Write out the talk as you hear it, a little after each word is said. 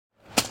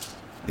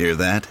Hear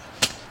that?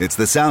 It's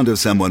the sound of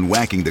someone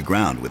whacking the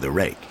ground with a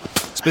rake.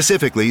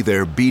 Specifically,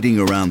 they're beating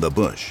around the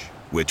bush,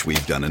 which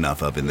we've done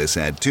enough of in this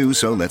ad too,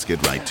 so let's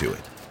get right to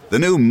it. The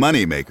new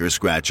Moneymaker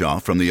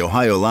scratch-off from the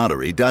Ohio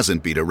Lottery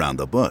doesn't beat around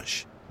the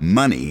bush.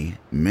 Money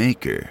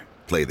Maker.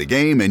 Play the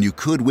game and you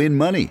could win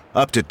money,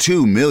 up to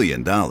 $2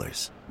 million.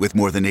 With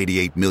more than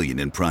 $88 million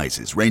in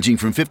prizes, ranging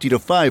from $50 to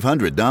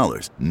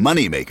 $500,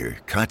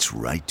 Moneymaker cuts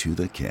right to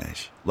the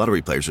cash.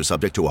 Lottery players are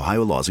subject to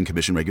Ohio laws and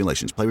commission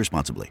regulations. Play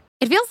responsibly.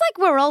 It feels like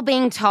we're all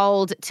being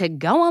told to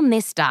go on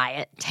this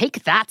diet,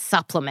 take that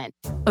supplement.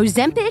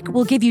 Ozempic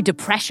will give you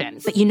depression,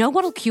 but you know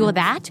what'll cure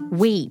that?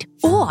 Weed.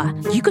 Or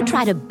you could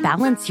try to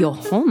balance your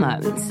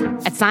hormones.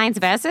 At Science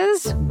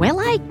Versus, we're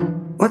like,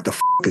 what the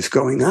is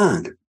going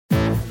on?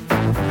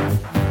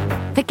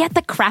 Forget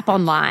the crap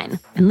online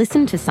and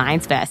listen to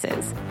Science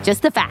Versus.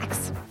 Just the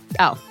facts.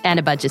 Oh, and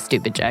a bunch of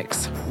stupid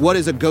jokes. What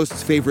is a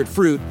ghost's favorite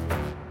fruit?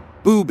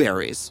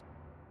 Blueberries.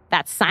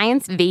 That's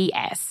Science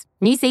VS.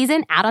 New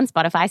season out on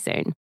Spotify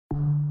soon.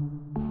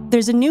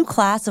 There's a new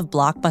class of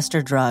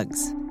blockbuster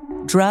drugs.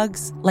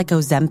 Drugs like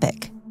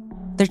Ozempic.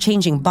 They're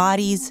changing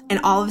bodies. And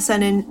all of a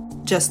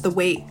sudden, just the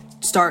weight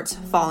starts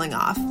falling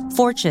off.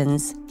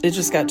 Fortunes. It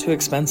just got too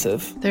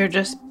expensive. They're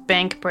just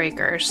bank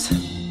breakers.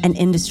 And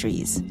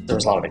industries. There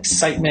was a lot of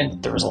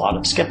excitement. There was a lot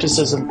of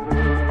skepticism.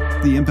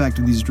 The impact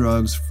of these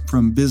drugs,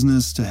 from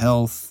business to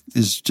health,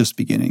 is just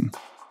beginning.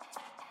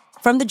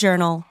 From the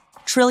Journal,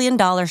 $1 Trillion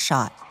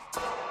Shot.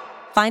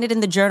 Find it in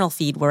the Journal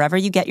feed wherever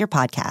you get your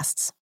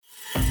podcasts.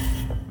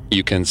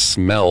 You can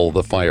smell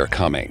the fire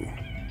coming,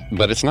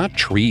 but it's not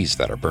trees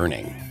that are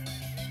burning.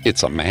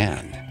 It's a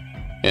man,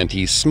 and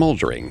he's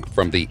smoldering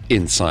from the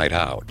inside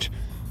out.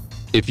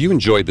 If you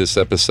enjoyed this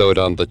episode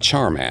on the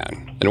Char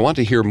and want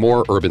to hear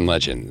more urban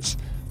legends,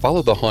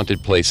 follow the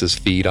Haunted Places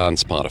feed on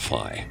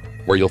Spotify,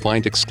 where you'll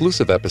find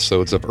exclusive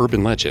episodes of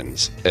Urban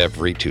Legends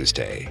every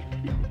Tuesday.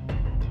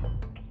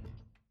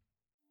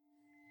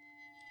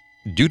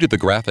 Due to the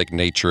graphic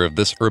nature of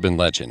this urban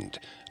legend,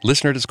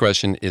 listener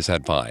discretion is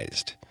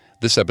advised.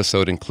 This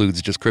episode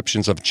includes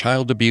descriptions of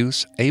child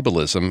abuse,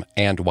 ableism,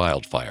 and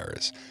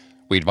wildfires.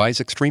 We advise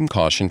extreme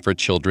caution for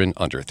children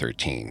under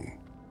 13.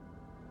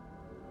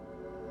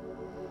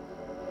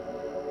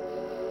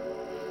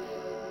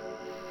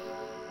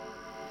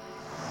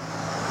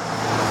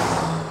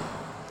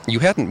 You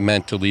hadn't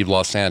meant to leave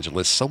Los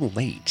Angeles so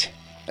late.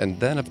 And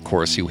then, of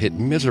course, you hit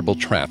miserable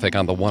traffic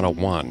on the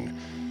 101.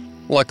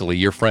 Luckily,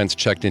 your friends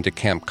checked into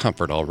Camp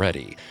Comfort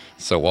already,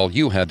 so all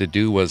you had to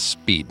do was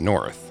speed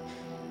north.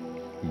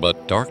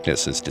 But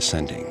darkness is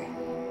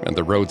descending, and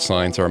the road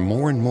signs are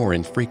more and more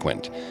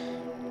infrequent.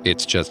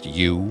 It's just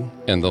you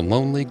and the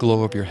lonely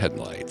glow of your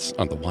headlights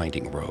on the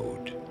winding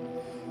road.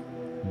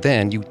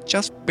 Then you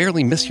just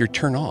barely miss your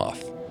turn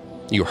off.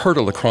 You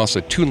hurtle across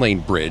a 2-lane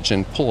bridge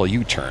and pull a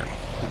U-turn.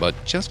 But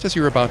just as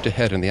you're about to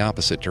head in the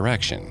opposite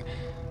direction,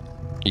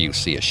 you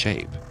see a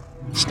shape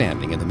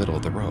standing in the middle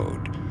of the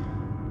road.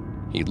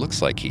 He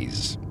looks like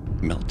he's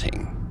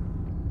melting.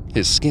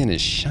 His skin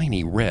is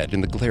shiny red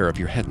in the glare of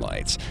your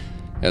headlights,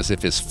 as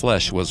if his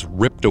flesh was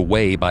ripped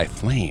away by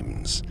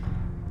flames.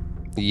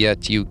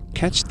 Yet you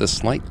catch the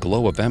slight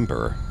glow of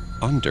ember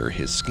under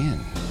his skin.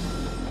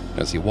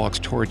 As he walks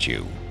towards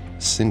you,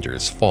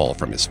 cinders fall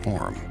from his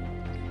form.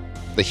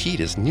 The heat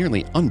is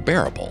nearly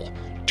unbearable,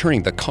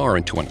 turning the car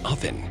into an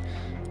oven.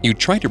 You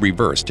try to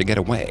reverse to get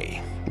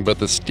away, but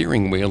the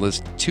steering wheel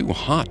is too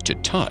hot to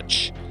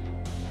touch.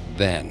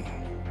 Then,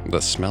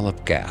 the smell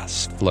of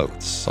gas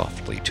floats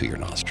softly to your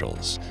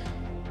nostrils.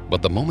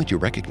 But the moment you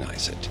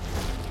recognize it,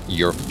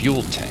 your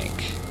fuel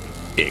tank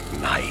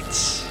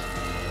ignites.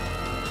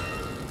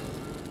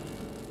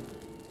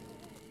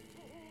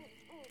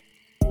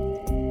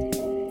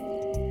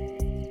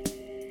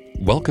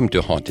 Welcome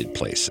to Haunted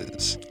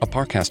Places, a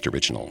Parcast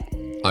original.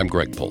 I'm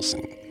Greg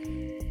Polson.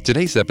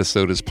 Today's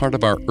episode is part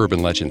of our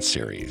Urban Legends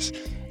series.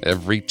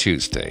 Every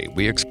Tuesday,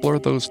 we explore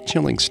those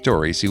chilling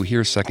stories you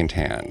hear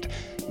secondhand,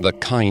 the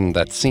kind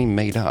that seem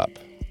made up,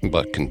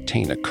 but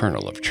contain a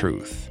kernel of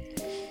truth.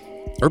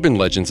 Urban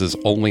Legends is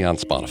only on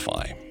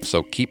Spotify,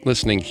 so keep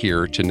listening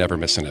here to never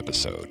miss an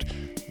episode.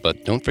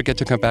 But don't forget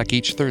to come back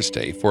each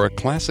Thursday for a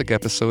classic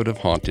episode of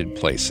Haunted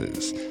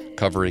Places,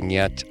 covering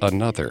yet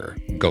another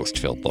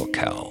ghost-filled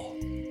locale.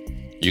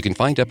 You can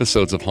find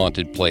episodes of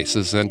Haunted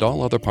Places and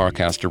all other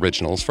Parcast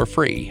originals for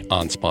free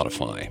on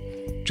Spotify.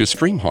 To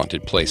stream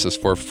Haunted Places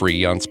for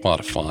free on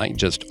Spotify,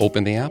 just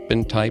open the app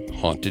and type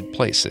Haunted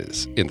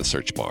Places in the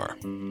search bar.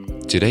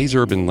 Today's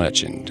urban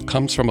legend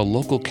comes from a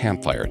local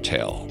campfire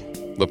tale.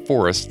 The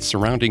forests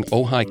surrounding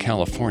Ojai,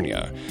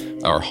 California,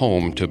 are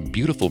home to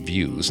beautiful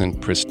views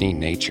and pristine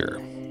nature.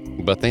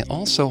 But they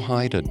also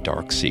hide a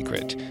dark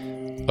secret,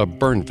 a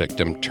burn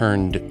victim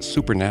turned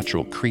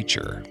supernatural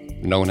creature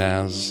known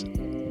as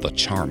the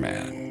Char.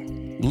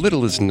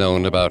 Little is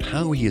known about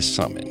how he is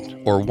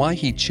summoned or why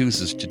he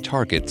chooses to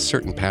target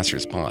certain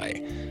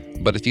passersby.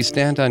 But if you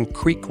stand on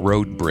Creek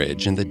Road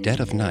Bridge in the dead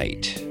of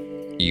night,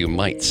 you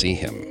might see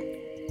him.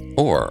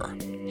 Or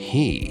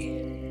he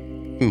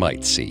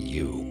might see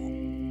you.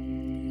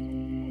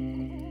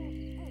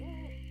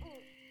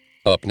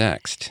 Up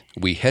next,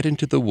 we head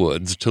into the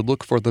woods to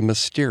look for the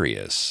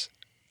mysterious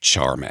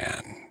Char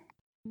Man.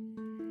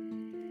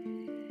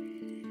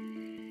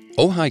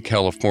 Ojai,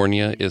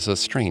 California is a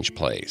strange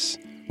place.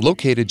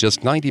 Located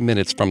just 90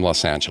 minutes from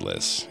Los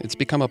Angeles, it's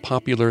become a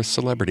popular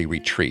celebrity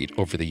retreat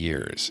over the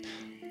years.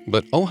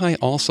 But Ojai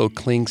also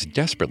clings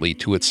desperately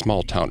to its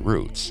small-town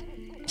roots,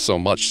 so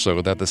much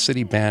so that the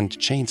city banned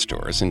chain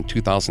stores in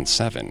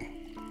 2007.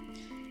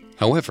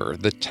 However,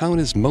 the town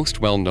is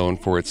most well known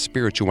for its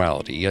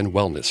spirituality and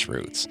wellness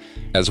roots,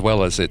 as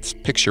well as its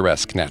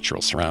picturesque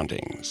natural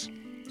surroundings.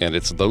 And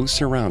it's those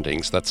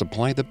surroundings that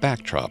supply the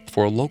backdrop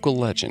for a local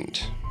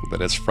legend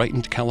that has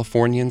frightened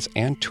Californians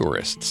and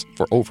tourists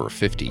for over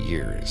 50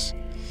 years.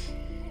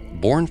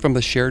 Born from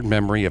the shared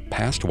memory of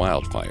past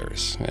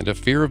wildfires and a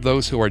fear of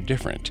those who are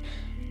different,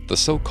 the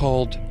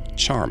so-called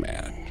Char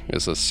Man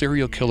is a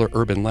serial killer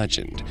urban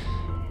legend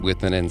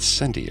with an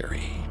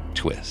incendiary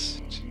twist.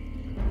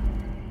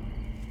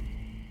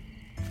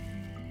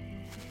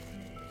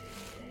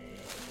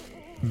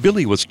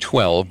 Billy was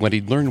 12 when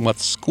he'd learned what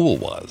school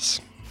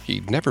was.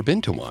 He'd never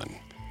been to one.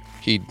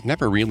 He'd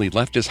never really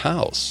left his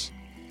house.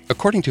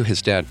 According to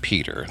his dad,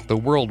 Peter, the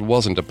world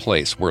wasn't a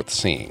place worth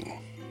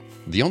seeing.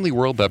 The only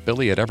world that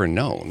Billy had ever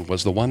known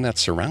was the one that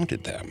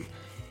surrounded them.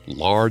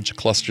 Large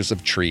clusters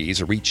of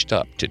trees reached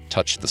up to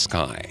touch the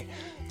sky,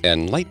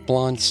 and light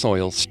blonde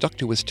soil stuck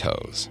to his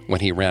toes when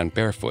he ran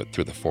barefoot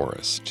through the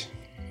forest.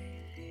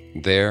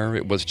 There,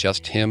 it was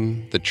just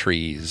him, the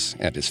trees,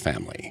 and his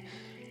family.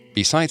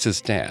 Besides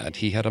his dad,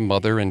 he had a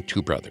mother and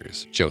 2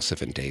 brothers,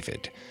 Joseph and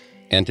David.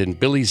 And in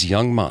Billy's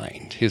young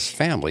mind, his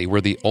family were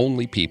the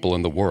only people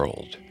in the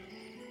world.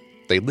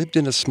 They lived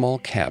in a small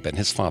cabin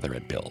his father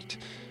had built,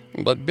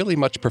 but Billy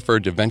much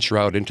preferred to venture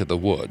out into the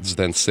woods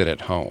than sit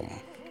at home.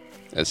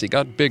 As he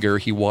got bigger,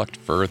 he walked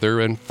further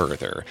and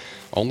further,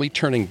 only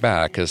turning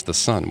back as the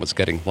sun was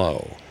getting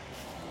low.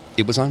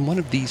 It was on one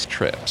of these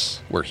trips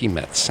where he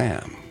met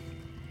Sam.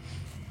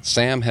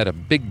 Sam had a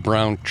big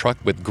brown truck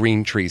with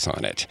green trees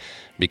on it,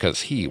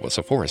 because he was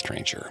a forest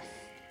ranger.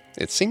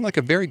 It seemed like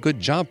a very good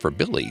job for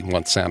Billy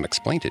once Sam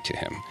explained it to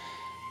him.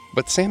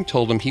 But Sam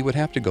told him he would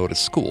have to go to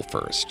school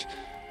first.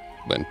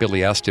 When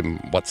Billy asked him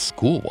what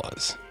school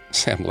was,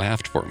 Sam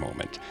laughed for a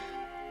moment.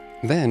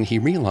 Then he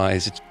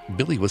realized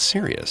Billy was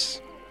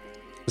serious.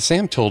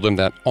 Sam told him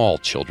that all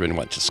children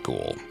went to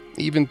school,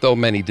 even though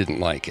many didn't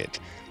like it.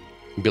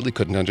 Billy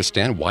couldn't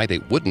understand why they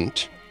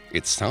wouldn't.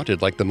 It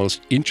sounded like the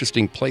most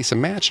interesting place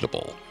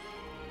imaginable.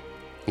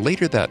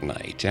 Later that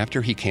night,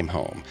 after he came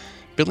home,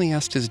 Billy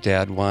asked his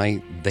dad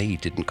why they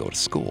didn't go to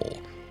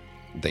school.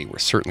 They were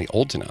certainly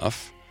old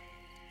enough.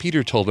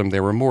 Peter told him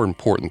there were more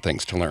important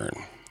things to learn,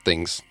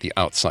 things the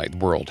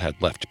outside world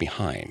had left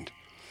behind.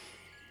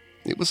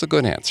 It was a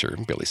good answer,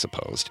 Billy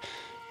supposed,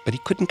 but he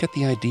couldn't get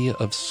the idea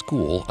of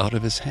school out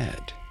of his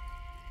head.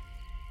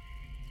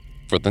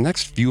 For the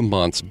next few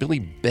months, Billy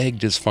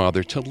begged his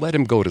father to let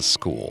him go to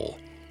school.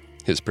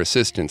 His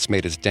persistence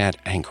made his dad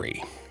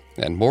angry,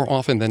 and more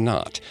often than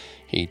not,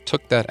 he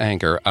took that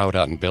anger out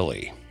on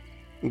Billy.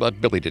 But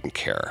Billy didn't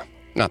care,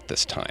 not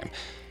this time.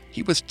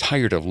 He was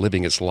tired of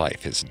living his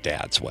life his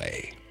dad's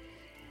way.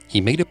 He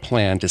made a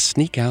plan to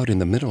sneak out in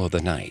the middle of the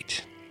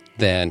night.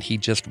 Then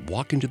he'd just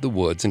walk into the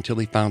woods until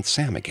he found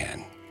Sam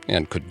again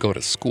and could go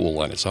to school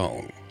on his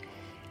own.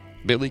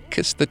 Billy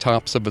kissed the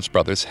tops of his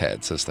brothers'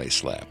 heads as they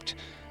slept.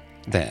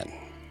 Then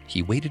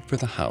he waited for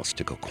the house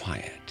to go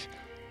quiet.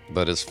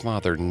 But his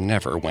father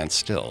never went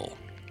still.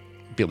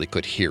 Billy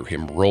could hear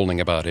him rolling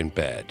about in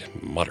bed,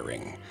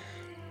 muttering.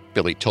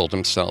 Billy told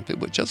himself it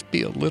would just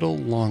be a little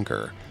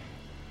longer.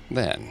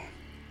 Then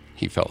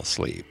he fell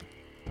asleep.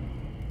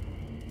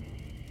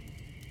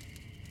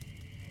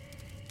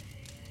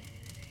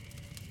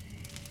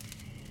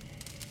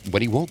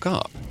 When he woke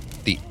up,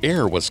 the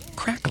air was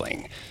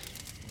crackling.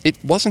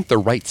 It wasn't the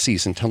right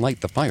season to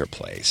light the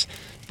fireplace,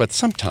 but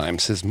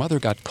sometimes his mother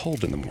got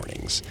cold in the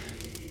mornings.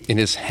 In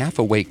his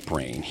half-awake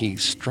brain, he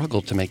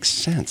struggled to make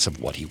sense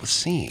of what he was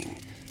seeing.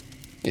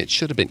 It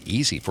should have been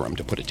easy for him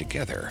to put it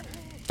together.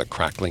 The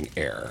crackling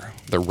air,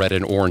 the red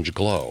and orange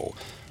glow,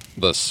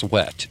 the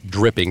sweat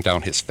dripping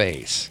down his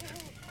face.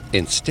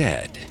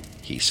 Instead,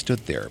 he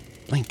stood there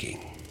blinking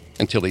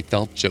until he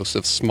felt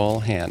Joseph's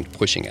small hand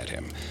pushing at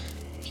him.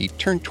 He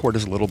turned toward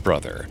his little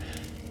brother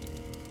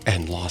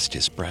and lost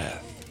his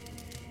breath.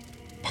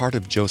 Part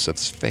of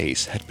Joseph's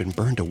face had been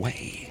burned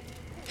away.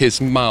 His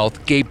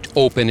mouth gaped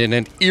open in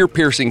an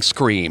ear-piercing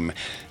scream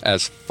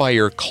as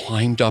fire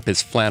climbed up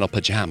his flannel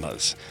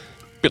pajamas.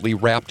 Billy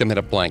wrapped him in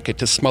a blanket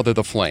to smother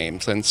the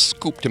flames and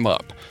scooped him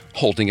up,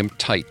 holding him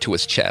tight to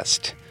his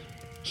chest.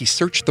 He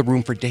searched the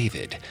room for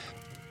David,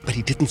 but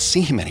he didn't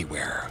see him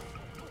anywhere.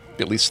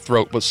 Billy's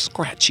throat was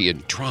scratchy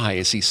and dry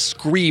as he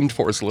screamed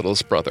for his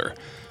littlest brother.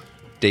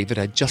 David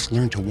had just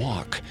learned to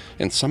walk,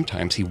 and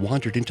sometimes he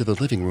wandered into the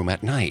living room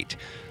at night.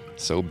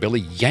 So Billy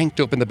yanked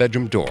open the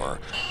bedroom door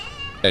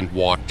and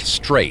walked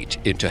straight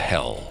into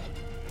hell.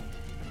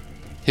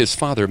 His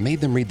father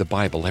made them read the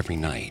Bible every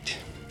night.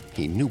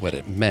 He knew what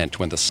it meant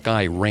when the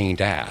sky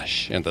rained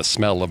ash and the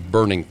smell of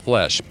burning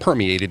flesh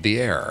permeated the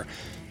air.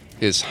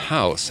 His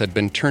house had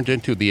been turned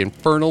into the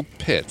infernal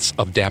pits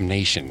of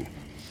damnation.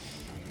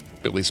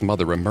 Billy's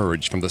mother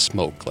emerged from the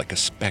smoke like a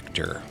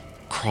specter,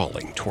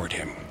 crawling toward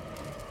him.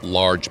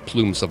 Large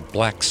plumes of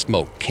black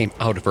smoke came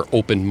out of her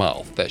open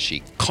mouth as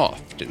she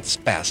coughed and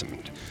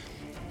spasmed.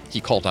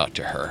 He called out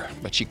to her,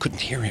 but she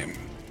couldn't hear him.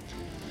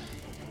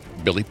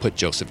 Billy put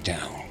Joseph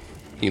down.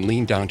 He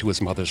leaned down to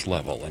his mother's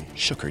level and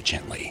shook her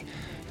gently.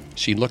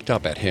 She looked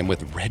up at him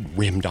with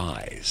red-rimmed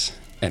eyes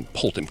and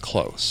pulled him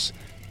close.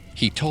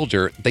 He told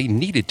her they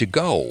needed to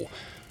go,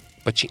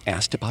 but she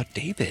asked about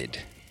David.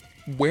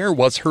 Where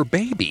was her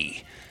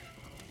baby?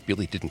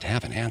 Billy didn't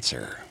have an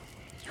answer.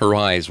 Her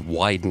eyes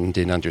widened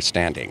in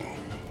understanding.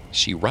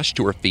 She rushed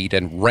to her feet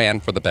and ran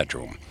for the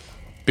bedroom.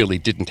 Billy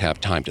didn't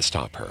have time to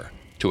stop her,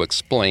 to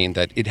explain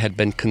that it had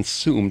been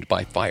consumed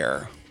by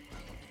fire.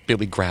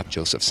 Billy grabbed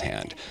Joseph's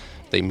hand.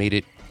 They made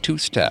it 2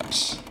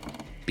 steps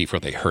before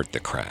they heard the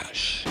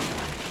crash.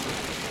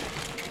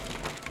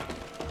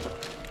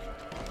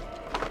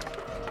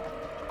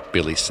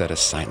 Billy said a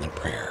silent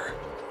prayer.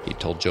 He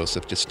told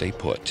Joseph to stay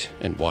put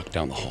and walk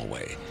down the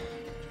hallway.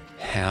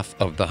 Half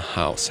of the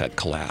house had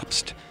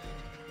collapsed.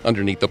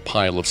 Underneath a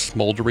pile of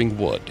smoldering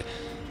wood,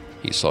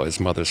 he saw his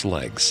mother's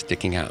legs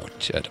sticking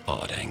out at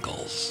odd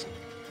angles.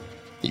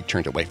 He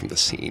turned away from the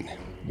scene,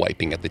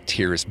 wiping at the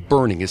tears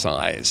burning his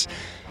eyes.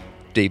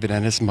 David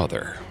and his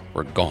mother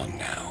were gone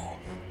now.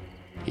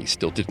 He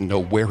still didn't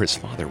know where his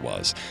father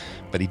was,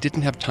 but he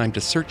didn't have time to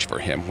search for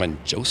him when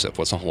Joseph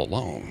was all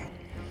alone.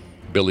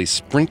 Billy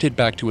sprinted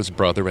back to his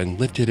brother and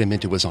lifted him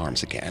into his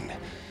arms again.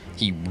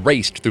 He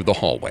raced through the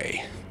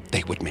hallway.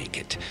 They would make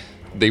it.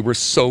 They were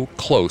so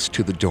close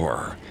to the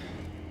door.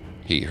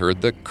 He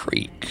heard the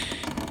creak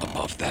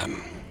above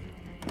them.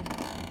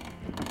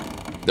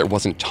 There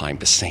wasn't time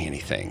to say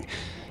anything.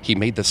 He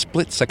made the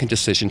split-second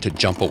decision to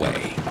jump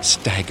away,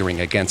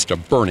 staggering against a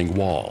burning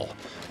wall.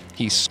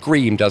 He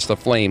screamed as the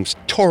flames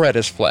tore at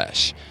his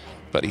flesh,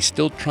 but he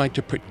still tried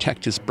to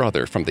protect his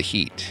brother from the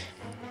heat.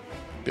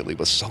 Billy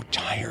was so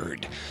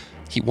tired.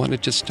 He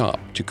wanted to stop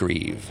to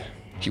grieve.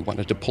 He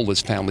wanted to pull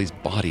his family's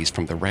bodies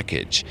from the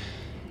wreckage.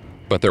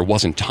 But there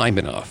wasn't time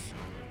enough.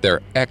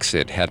 Their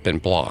exit had been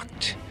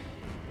blocked.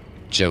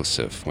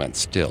 Joseph went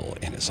still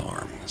in his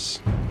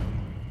arms.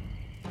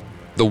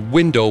 The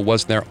window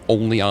was their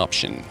only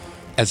option.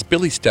 As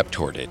Billy stepped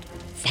toward it,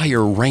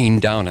 fire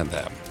rained down on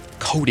them,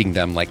 coating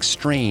them like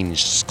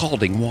strange,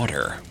 scalding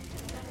water.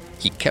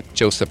 He kept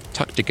Joseph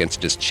tucked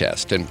against his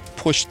chest and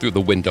pushed through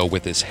the window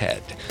with his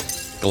head.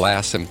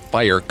 Glass and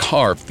fire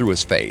carved through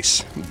his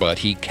face, but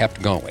he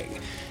kept going.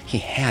 He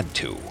had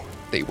to.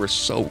 They were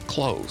so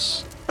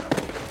close.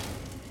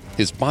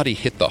 His body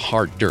hit the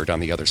hard dirt on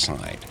the other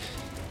side.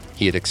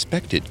 He had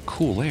expected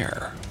cool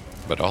air,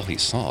 but all he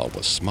saw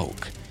was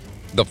smoke.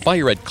 The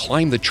fire had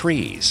climbed the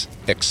trees,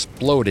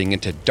 exploding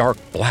into dark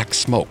black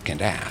smoke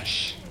and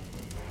ash.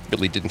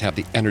 Billy didn't have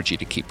the energy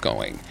to keep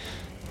going.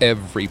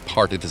 Every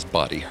part of his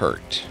body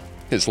hurt.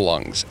 His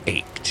lungs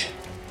ached.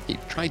 He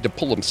tried to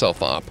pull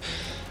himself up,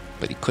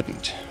 but he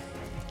couldn't.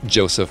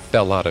 Joseph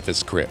fell out of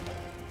his grip,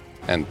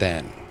 and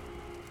then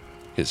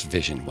his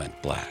vision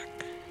went black.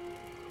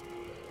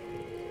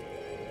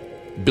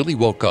 Billy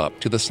woke up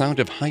to the sound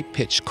of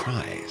high-pitched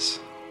cries.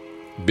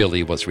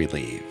 Billy was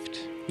relieved.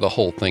 The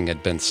whole thing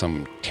had been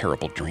some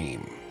terrible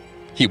dream.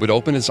 He would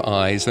open his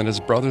eyes and his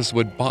brothers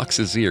would box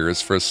his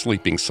ears for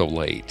sleeping so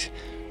late.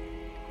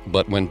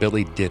 But when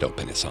Billy did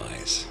open his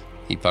eyes,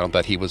 he found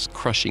that he was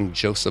crushing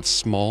Joseph's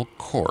small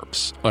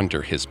corpse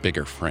under his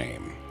bigger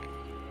frame.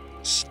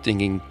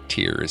 Stinging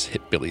tears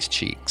hit Billy's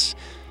cheeks.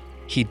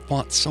 He'd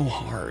fought so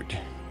hard,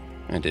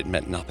 and it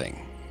meant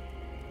nothing.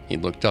 He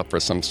looked up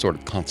for some sort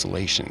of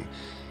consolation.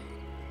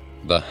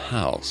 The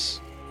house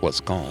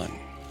was gone.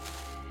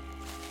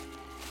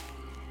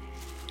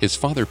 His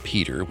father,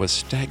 Peter, was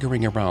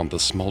staggering around the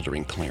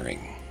smoldering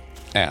clearing.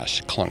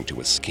 Ash clung to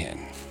his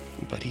skin,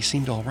 but he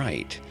seemed all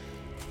right.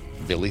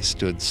 Billy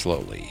stood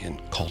slowly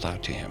and called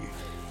out to him.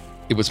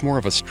 It was more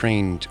of a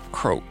strained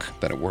croak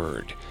than a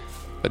word,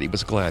 but he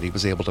was glad he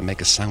was able to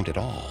make a sound at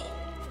all.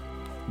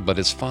 But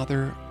his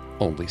father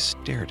only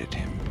stared at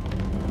him.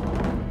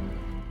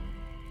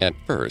 At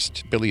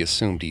first, Billy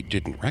assumed he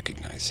didn't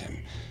recognize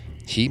him.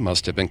 He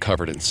must have been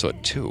covered in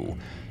soot, too.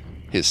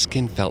 His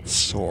skin felt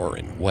sore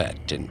and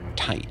wet and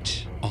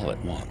tight all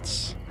at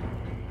once.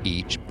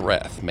 Each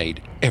breath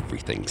made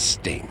everything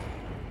sting.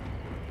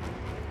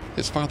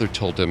 His father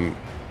told him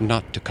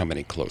not to come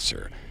any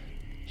closer.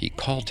 He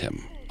called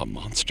him a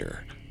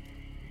monster.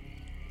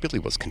 Billy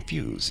was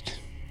confused.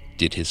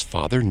 Did his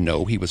father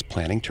know he was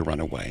planning to run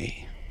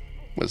away?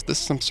 Was this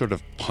some sort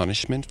of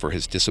punishment for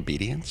his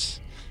disobedience?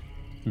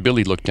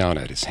 Billy looked down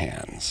at his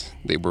hands.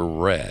 They were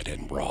red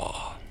and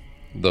raw.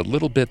 The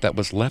little bit that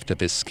was left of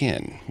his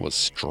skin was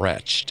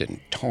stretched and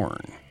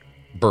torn,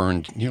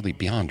 burned nearly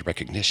beyond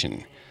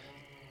recognition.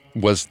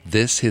 Was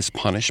this his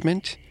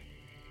punishment?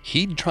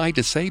 He'd tried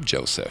to save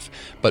Joseph,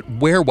 but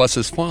where was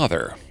his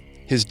father?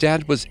 His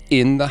dad was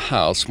in the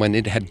house when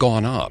it had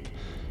gone up,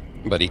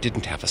 but he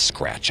didn't have a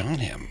scratch on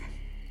him,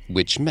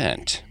 which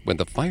meant when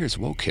the fires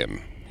woke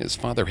him, his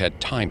father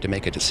had time to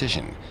make a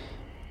decision.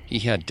 He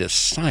had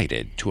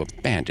decided to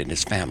abandon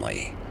his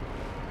family.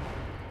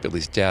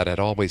 Billy's dad had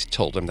always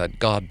told him that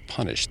God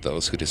punished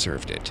those who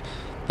deserved it,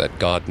 that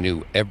God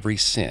knew every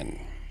sin,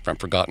 from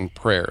forgotten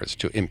prayers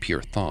to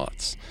impure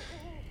thoughts.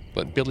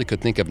 But Billy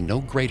could think of no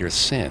greater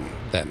sin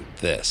than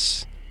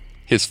this.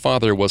 His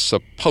father was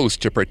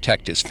supposed to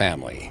protect his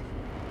family.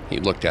 He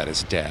looked at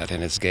his dad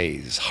and his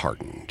gaze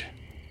hardened.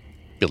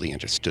 Billy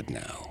understood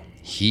now.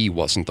 He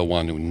wasn't the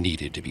one who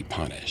needed to be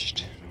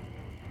punished.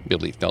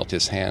 Billy felt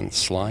his hand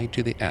slide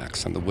to the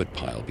axe on the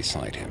woodpile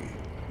beside him.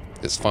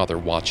 His father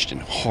watched in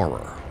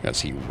horror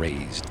as he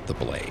raised the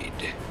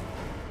blade.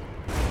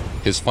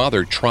 His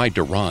father tried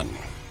to run,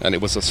 and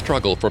it was a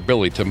struggle for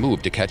Billy to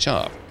move to catch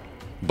up.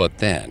 But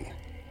then,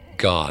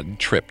 God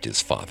tripped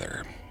his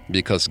father,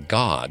 because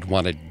God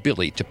wanted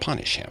Billy to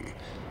punish him.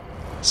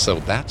 So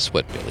that's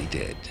what Billy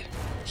did.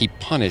 He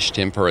punished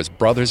him for his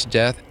brother's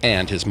death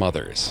and his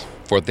mother's,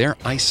 for their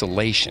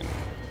isolation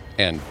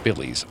and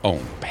Billy's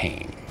own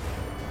pain.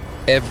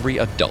 Every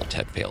adult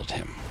had failed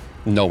him.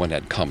 No one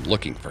had come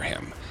looking for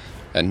him,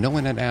 and no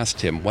one had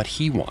asked him what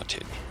he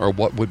wanted or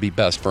what would be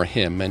best for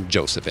him and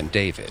Joseph and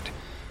David.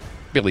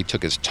 Billy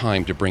took his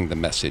time to bring the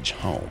message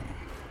home.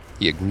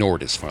 He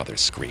ignored his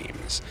father's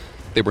screams.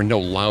 They were no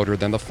louder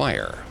than the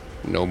fire,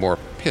 no more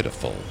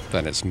pitiful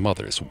than his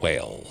mother's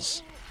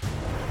wails.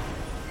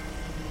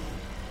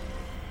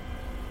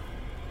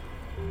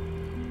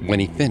 When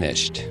he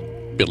finished,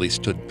 Billy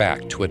stood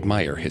back to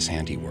admire his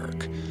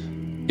handiwork.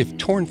 If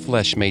torn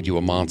flesh made you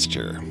a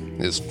monster,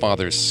 his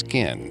father's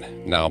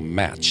skin now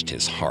matched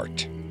his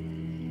heart.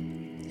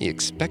 He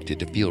expected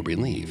to feel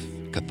relief,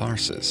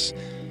 catharsis,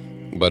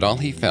 but all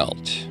he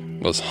felt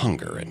was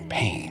hunger and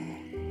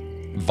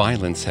pain.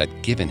 Violence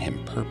had given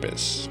him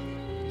purpose.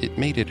 It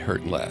made it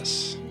hurt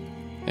less,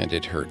 and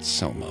it hurt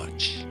so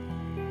much.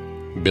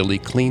 Billy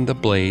cleaned the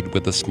blade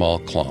with a small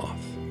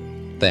cloth.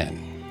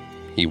 Then,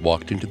 he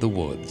walked into the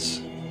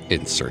woods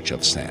in search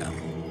of Sam.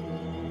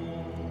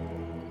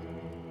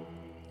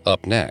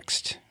 Up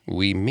next,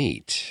 we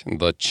meet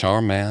the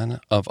Charman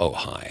of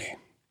Ojai.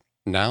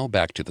 Now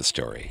back to the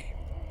story.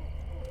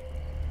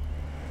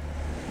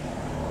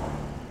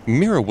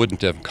 Mira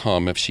wouldn't have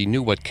come if she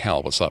knew what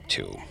Cal was up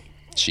to.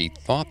 She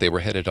thought they were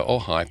headed to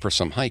Ojai for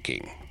some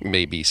hiking,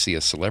 maybe see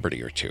a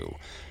celebrity or two.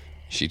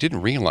 She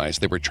didn't realize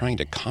they were trying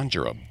to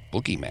conjure a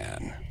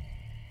boogeyman.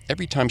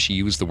 Every time she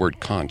used the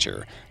word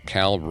conjure,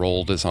 Cal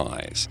rolled his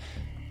eyes.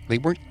 They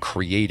weren't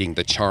creating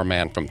the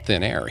Charman from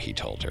thin air, he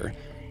told her.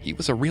 He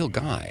was a real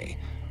guy,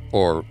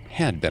 or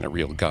had been a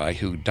real guy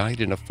who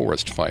died in a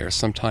forest fire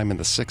sometime in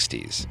the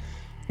 60s.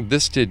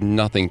 This did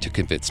nothing to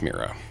convince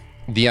Mira.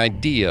 The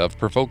idea of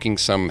provoking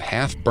some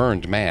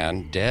half-burned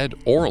man, dead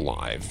or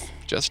alive,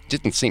 just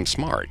didn't seem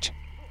smart.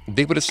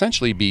 They would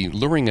essentially be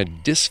luring a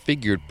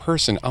disfigured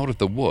person out of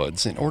the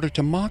woods in order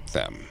to mock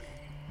them.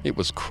 It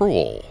was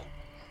cruel.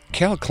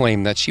 Cal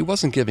claimed that she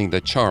wasn't giving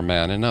the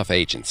Charman enough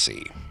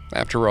agency.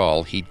 After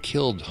all, he'd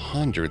killed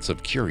hundreds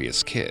of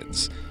curious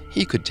kids.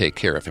 He could take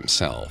care of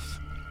himself.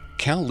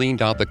 Cal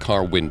leaned out the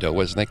car window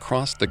as they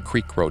crossed the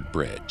Creek Road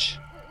Bridge.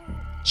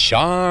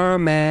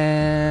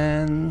 "Charman,"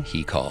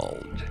 he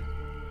called.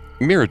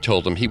 Mira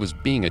told him he was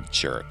being a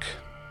jerk.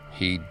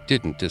 He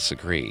didn't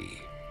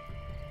disagree.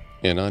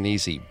 An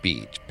uneasy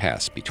beat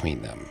passed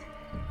between them.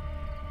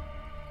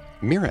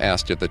 Mira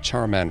asked if the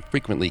Charman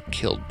frequently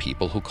killed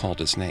people who called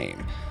his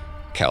name.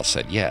 Cal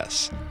said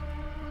yes,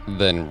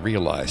 then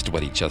realized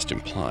what he just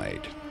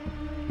implied.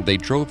 They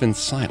drove in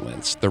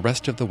silence the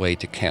rest of the way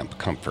to Camp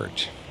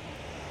Comfort.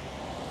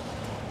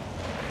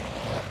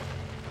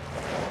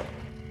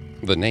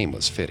 The name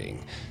was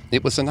fitting.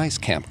 It was a nice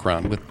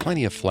campground with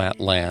plenty of flat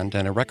land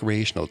and a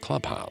recreational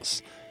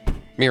clubhouse.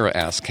 Mira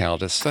asked Cal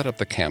to set up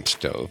the camp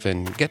stove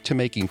and get to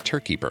making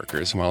turkey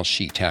burgers while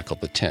she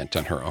tackled the tent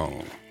on her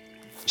own.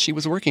 She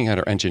was working on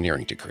her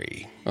engineering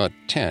degree. A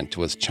tent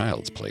was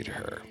child's play to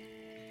her.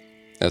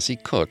 As he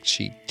cooked,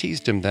 she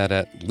teased him that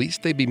at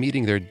least they'd be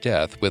meeting their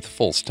death with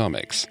full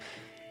stomachs.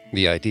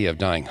 The idea of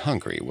dying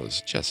hungry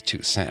was just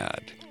too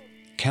sad.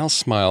 Cal's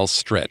smile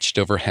stretched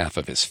over half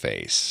of his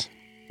face.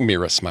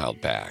 Mira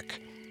smiled back.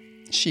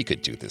 She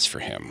could do this for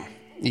him,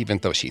 even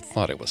though she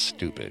thought it was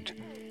stupid.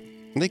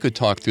 They could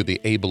talk through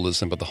the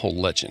ableism of the whole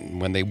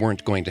legend when they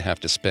weren't going to have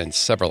to spend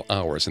several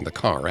hours in the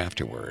car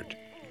afterward.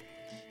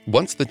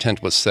 Once the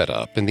tent was set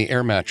up and the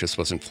air mattress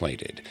was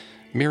inflated,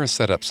 Mira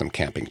set up some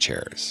camping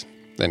chairs.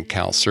 Then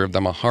Cal served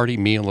them a hearty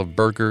meal of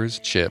burgers,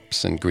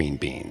 chips, and green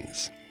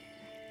beans.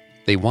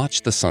 They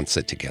watched the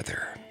sunset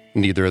together,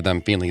 neither of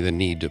them feeling the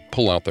need to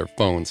pull out their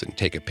phones and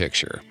take a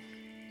picture.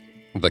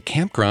 The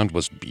campground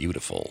was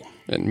beautiful,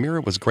 and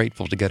Mira was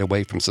grateful to get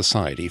away from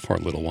society for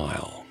a little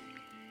while.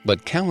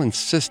 But Cal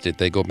insisted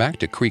they go back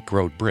to Creek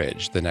Road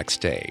Bridge the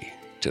next day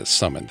to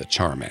summon the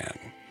Charman.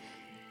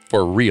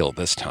 For real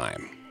this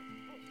time.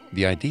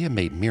 The idea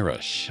made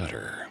Mira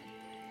shudder.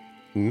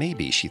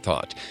 Maybe, she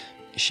thought,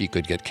 she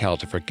could get Cal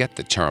to forget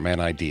the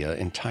Charman idea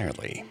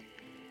entirely.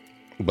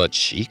 But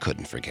she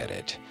couldn't forget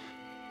it.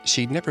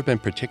 She'd never been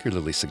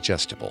particularly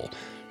suggestible,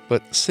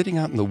 But sitting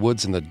out in the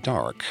woods in the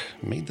dark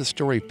made the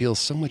story feel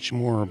so much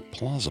more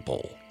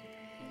plausible.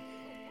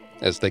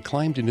 As they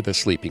climbed into their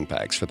sleeping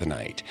bags for the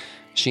night,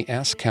 she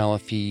asked Cal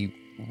if he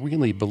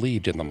really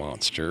believed in the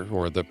monster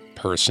or the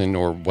person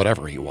or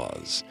whatever he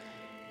was.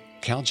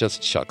 Cal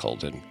just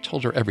chuckled and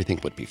told her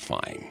everything would be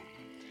fine.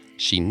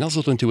 She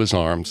nuzzled into his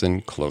arms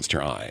and closed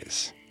her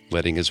eyes,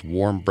 letting his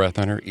warm breath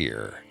on her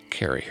ear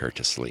carry her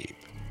to sleep.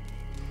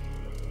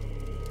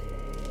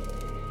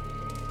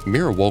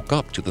 Mira woke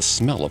up to the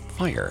smell of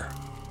fire.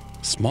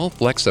 Small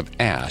flecks of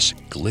ash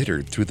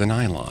glittered through the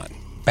nylon,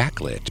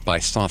 backlit by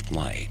soft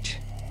light.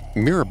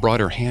 Mira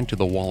brought her hand to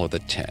the wall of the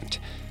tent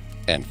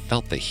and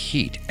felt the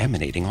heat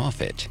emanating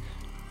off it.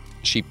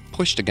 She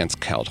pushed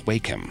against Cal to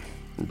wake him,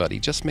 but he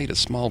just made a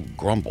small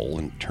grumble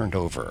and turned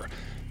over.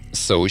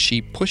 So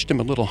she pushed him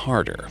a little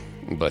harder,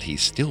 but he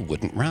still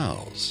wouldn't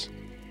rouse.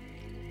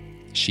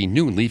 She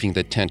knew leaving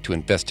the tent to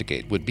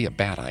investigate would be a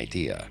bad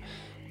idea.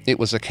 It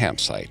was a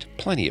campsite.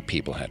 Plenty of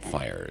people had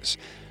fires.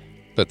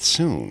 But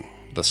soon,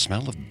 the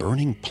smell of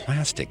burning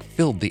plastic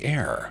filled the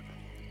air.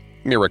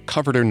 Mira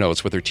covered her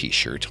nose with her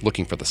t-shirt,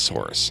 looking for the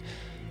source.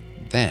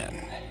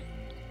 Then,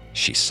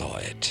 she saw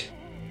it.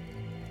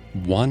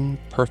 One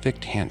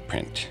perfect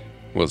handprint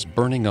was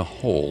burning a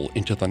hole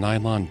into the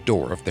nylon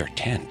door of their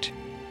tent.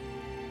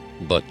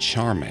 The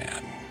Char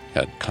man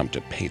had come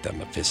to pay them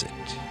a visit.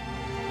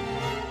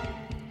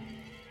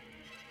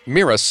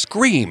 Mira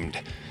screamed.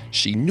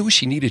 She knew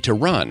she needed to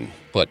run,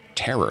 but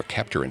terror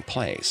kept her in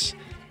place.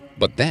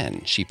 But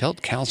then she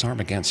felt Cal's arm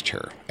against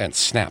her and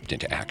snapped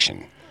into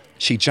action.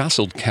 She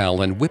jostled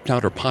Cal and whipped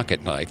out her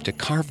pocket knife to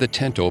carve the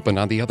tent open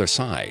on the other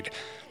side.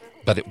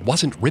 But it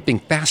wasn't ripping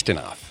fast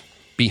enough.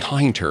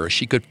 Behind her,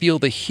 she could feel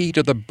the heat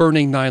of the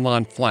burning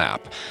nylon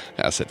flap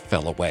as it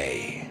fell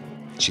away.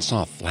 She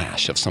saw a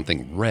flash of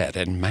something red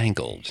and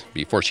mangled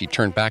before she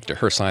turned back to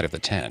her side of the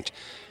tent.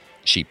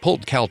 She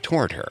pulled Cal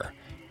toward her,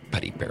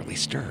 but he barely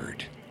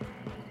stirred.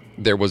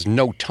 There was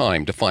no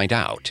time to find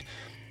out.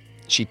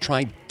 She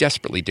tried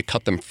desperately to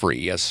cut them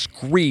free as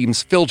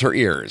screams filled her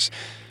ears.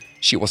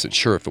 She wasn't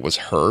sure if it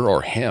was her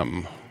or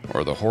him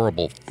or the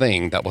horrible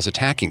thing that was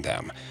attacking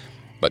them,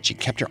 but she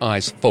kept her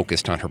eyes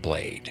focused on her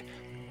blade.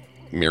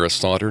 Mira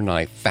sawed her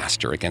knife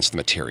faster against the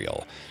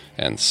material,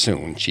 and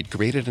soon she'd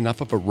created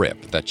enough of a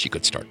rip that she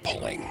could start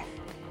pulling.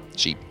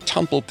 She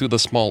tumbled through the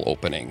small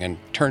opening and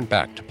turned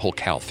back to pull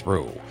Cal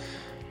through.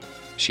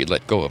 She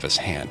let go of his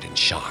hand in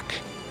shock.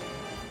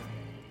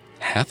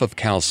 Half of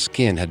Cal's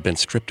skin had been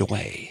stripped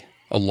away,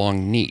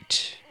 along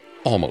neat,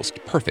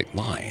 almost perfect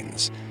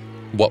lines.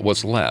 What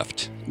was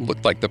left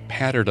looked like the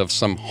pattern of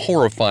some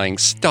horrifying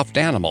stuffed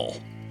animal.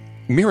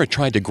 Mira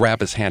tried to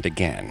grab his hand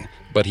again,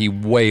 but he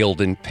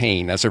wailed in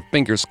pain as her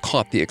fingers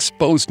caught the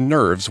exposed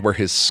nerves where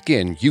his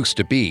skin used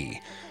to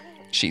be.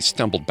 She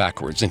stumbled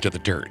backwards into the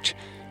dirt,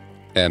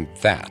 and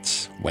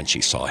that's when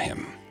she saw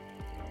him.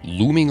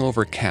 Looming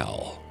over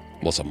Cal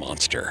was a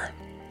monster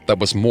that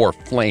was more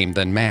flame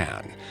than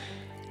man.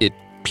 It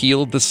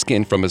peeled the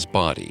skin from his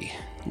body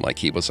like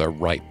he was a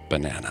ripe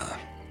banana.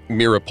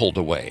 Mira pulled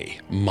away,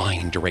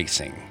 mind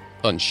racing,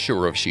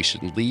 unsure if she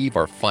should leave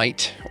or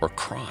fight or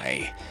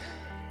cry.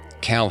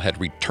 Cal had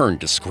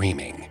returned to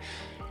screaming.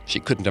 She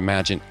couldn't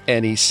imagine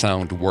any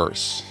sound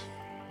worse.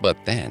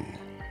 But then,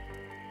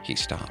 he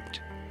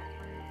stopped,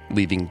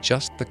 leaving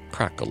just the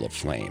crackle of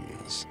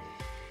flames.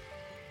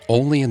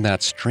 Only in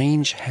that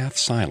strange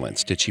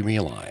half-silence did she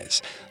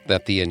realize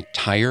that the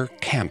entire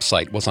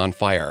campsite was on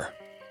fire.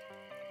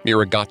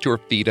 Mira got to her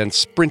feet and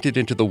sprinted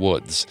into the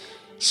woods.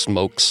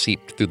 Smoke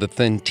seeped through the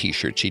thin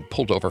t-shirt she'd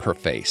pulled over her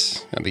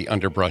face, and the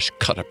underbrush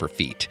cut up her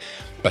feet,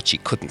 but she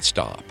couldn't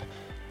stop.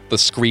 The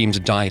screams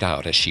died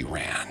out as she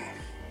ran.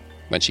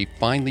 When she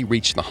finally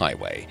reached the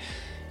highway,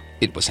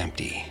 it was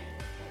empty.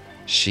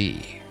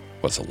 She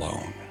was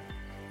alone.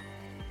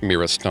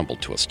 Mira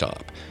stumbled to a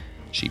stop.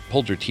 She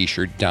pulled her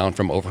t-shirt down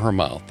from over her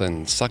mouth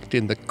and sucked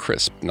in the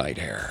crisp night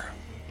air.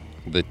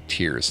 The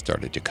tears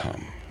started to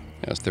come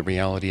as the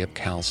reality of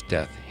Cal's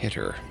death hit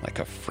her like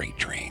a freight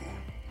train.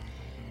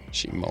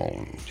 She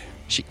moaned.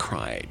 She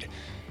cried.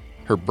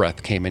 Her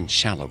breath came in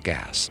shallow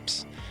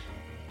gasps.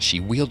 She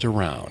wheeled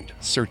around,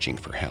 searching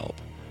for help.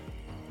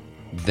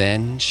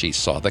 Then she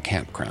saw the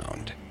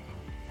campground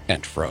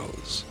and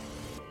froze.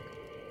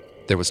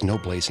 There was no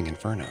blazing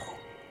inferno.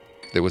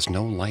 There was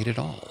no light at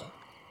all.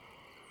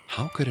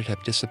 How could it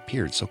have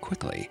disappeared so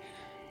quickly?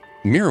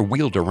 Mira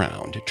wheeled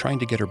around, trying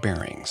to get her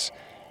bearings.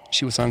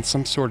 She was on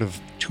some sort of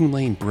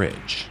two-lane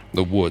bridge,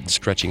 the woods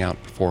stretching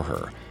out before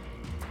her.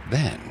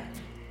 Then,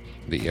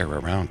 the air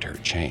around her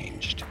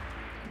changed.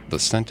 The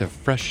scent of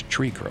fresh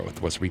tree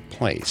growth was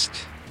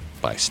replaced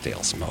by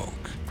stale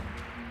smoke.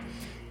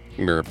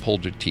 Mira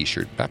pulled her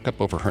t-shirt back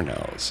up over her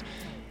nose.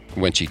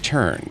 When she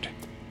turned,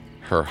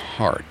 her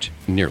heart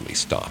nearly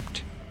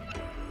stopped.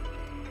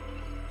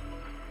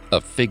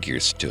 A figure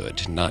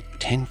stood not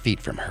 10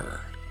 feet from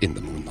her in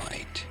the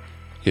moonlight.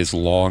 His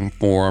long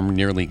form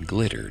nearly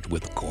glittered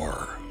with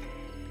gore.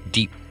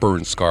 Deep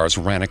burn scars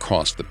ran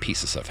across the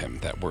pieces of him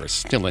that were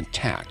still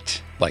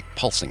intact, like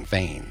pulsing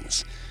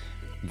veins.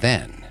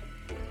 Then,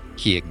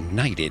 He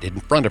ignited in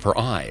front of her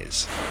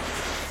eyes.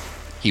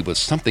 He was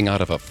something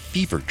out of a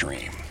fever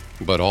dream,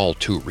 but all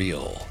too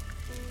real.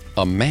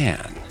 A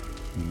man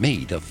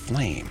made of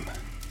flame.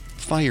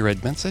 Fire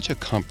had been such a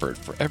comfort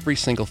for every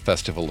single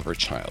festival of her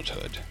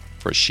childhood,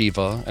 for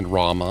Shiva and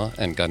Rama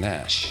and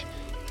Ganesh.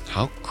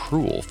 How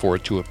cruel for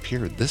it to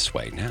appear this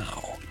way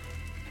now.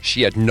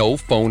 She had no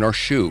phone or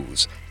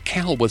shoes.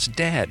 Cal was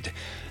dead,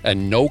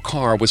 and no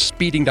car was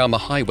speeding down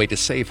the highway to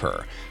save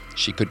her.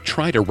 She could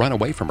try to run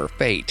away from her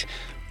fate,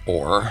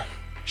 or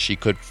she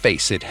could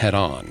face it head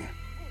on.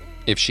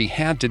 If she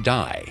had to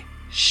die,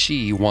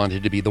 she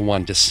wanted to be the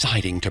one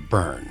deciding to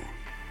burn.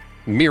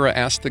 Mira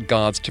asked the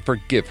gods to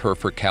forgive her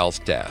for Cal's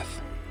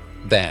death.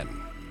 Then,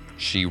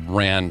 she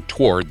ran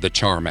toward the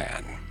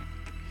Charman.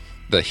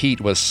 The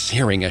heat was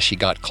searing as she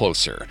got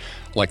closer,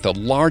 like the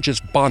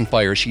largest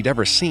bonfire she'd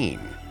ever seen.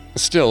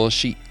 Still,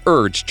 she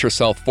urged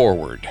herself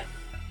forward.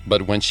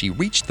 But when she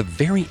reached the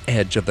very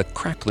edge of the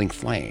crackling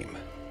flame,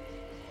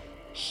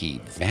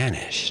 he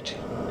vanished.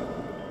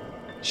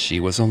 She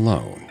was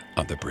alone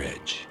on the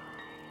bridge.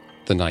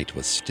 The night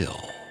was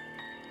still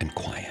and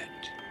quiet.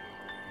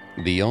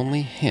 The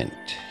only hint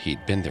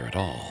he'd been there at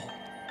all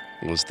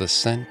was the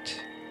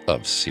scent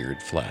of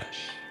seared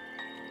flesh,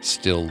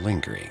 still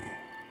lingering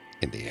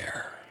in the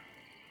air.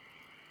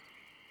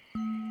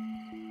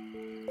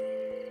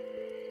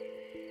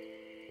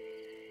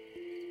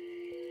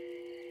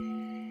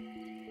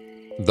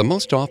 The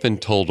most often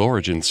told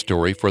origin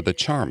story for the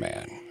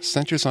Charman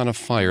centers on a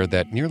fire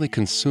that nearly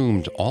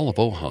consumed all of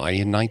Ojai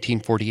in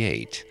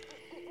 1948.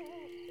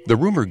 The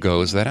rumor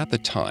goes that at the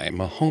time,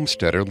 a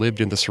homesteader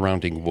lived in the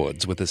surrounding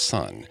woods with his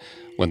son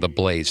when the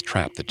blaze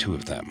trapped the two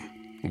of them,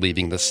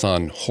 leaving the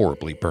son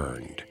horribly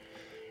burned.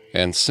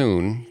 And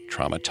soon,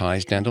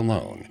 traumatized and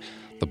alone,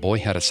 the boy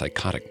had a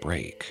psychotic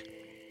break.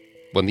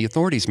 When the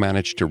authorities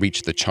managed to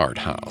reach the charred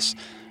house,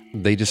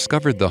 they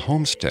discovered the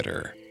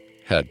homesteader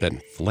had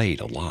been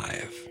flayed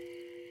alive.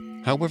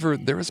 However,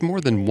 there is more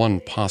than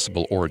one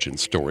possible origin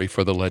story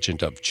for the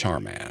legend of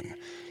Charman.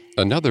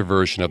 Another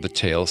version of the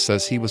tale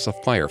says he was a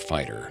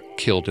firefighter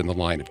killed in the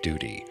line of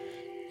duty,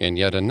 and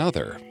yet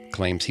another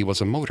claims he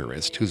was a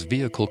motorist whose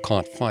vehicle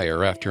caught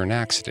fire after an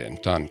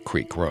accident on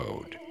Creek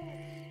Road.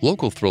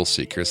 Local thrill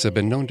seekers have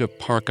been known to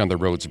park on the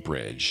road's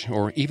bridge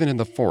or even in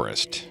the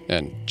forest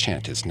and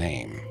chant his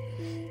name.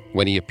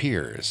 When he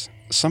appears,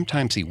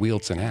 sometimes he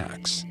wields an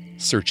axe,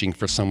 searching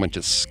for someone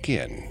to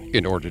skin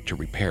in order to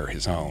repair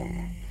his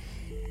own.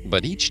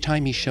 But each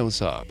time he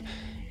shows up,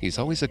 he's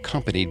always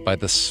accompanied by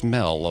the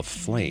smell of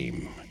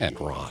flame and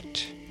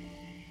rot.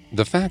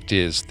 The fact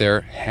is,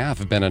 there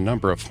have been a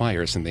number of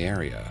fires in the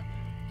area,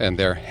 and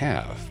there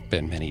have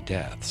been many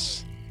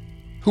deaths.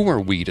 Who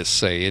are we to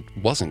say it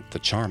wasn't the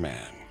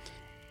Charman?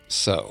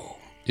 So,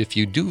 if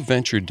you do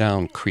venture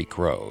down Creek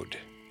Road,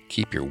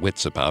 keep your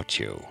wits about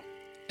you.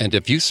 And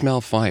if you smell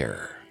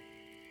fire,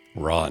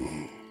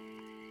 run.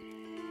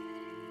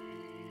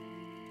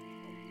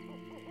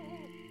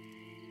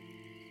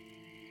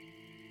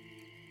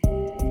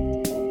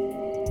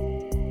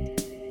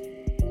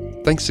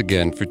 Thanks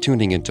again for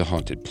tuning into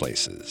Haunted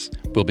Places.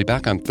 We'll be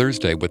back on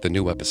Thursday with a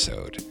new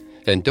episode.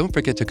 And don't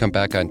forget to come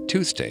back on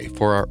Tuesday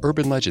for our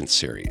Urban Legends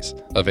series,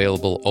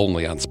 available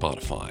only on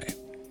Spotify.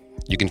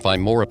 You can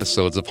find more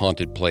episodes of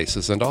Haunted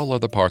Places and all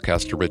other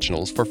Parcast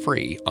originals for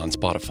free on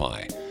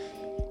Spotify.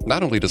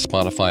 Not only does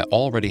Spotify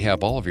already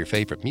have all of your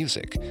favorite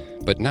music,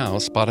 but now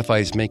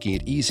Spotify is making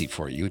it easy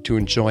for you to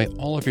enjoy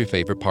all of your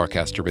favorite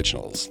Parcast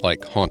originals,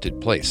 like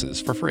Haunted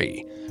Places, for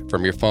free,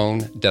 from your phone,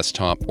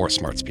 desktop, or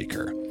smart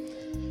speaker.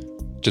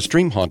 To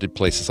stream Haunted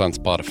Places on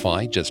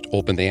Spotify, just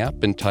open the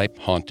app and type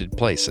Haunted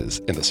Places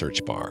in the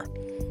search bar.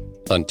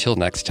 Until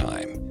next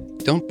time,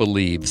 don't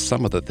believe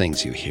some of the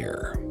things you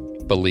hear.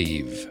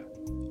 Believe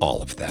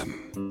all of them.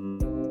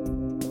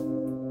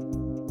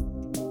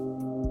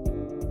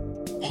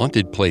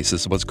 Haunted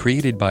Places was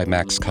created by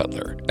Max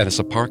Cutler and is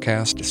a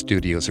Parcast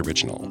Studios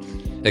original.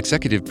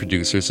 Executive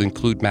producers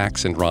include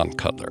Max and Ron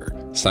Cutler.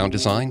 Sound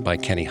design by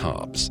Kenny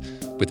Hobbs,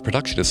 with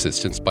production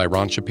assistance by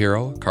Ron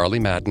Shapiro, Carly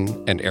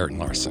Madden, and Aaron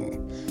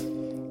Larson.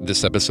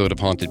 This episode of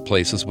Haunted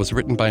Places was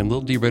written by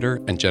Lil D.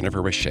 Ritter and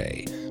Jennifer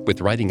Richey, with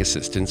writing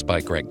assistance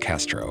by Greg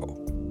Castro.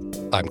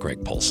 I'm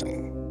Greg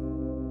Polson.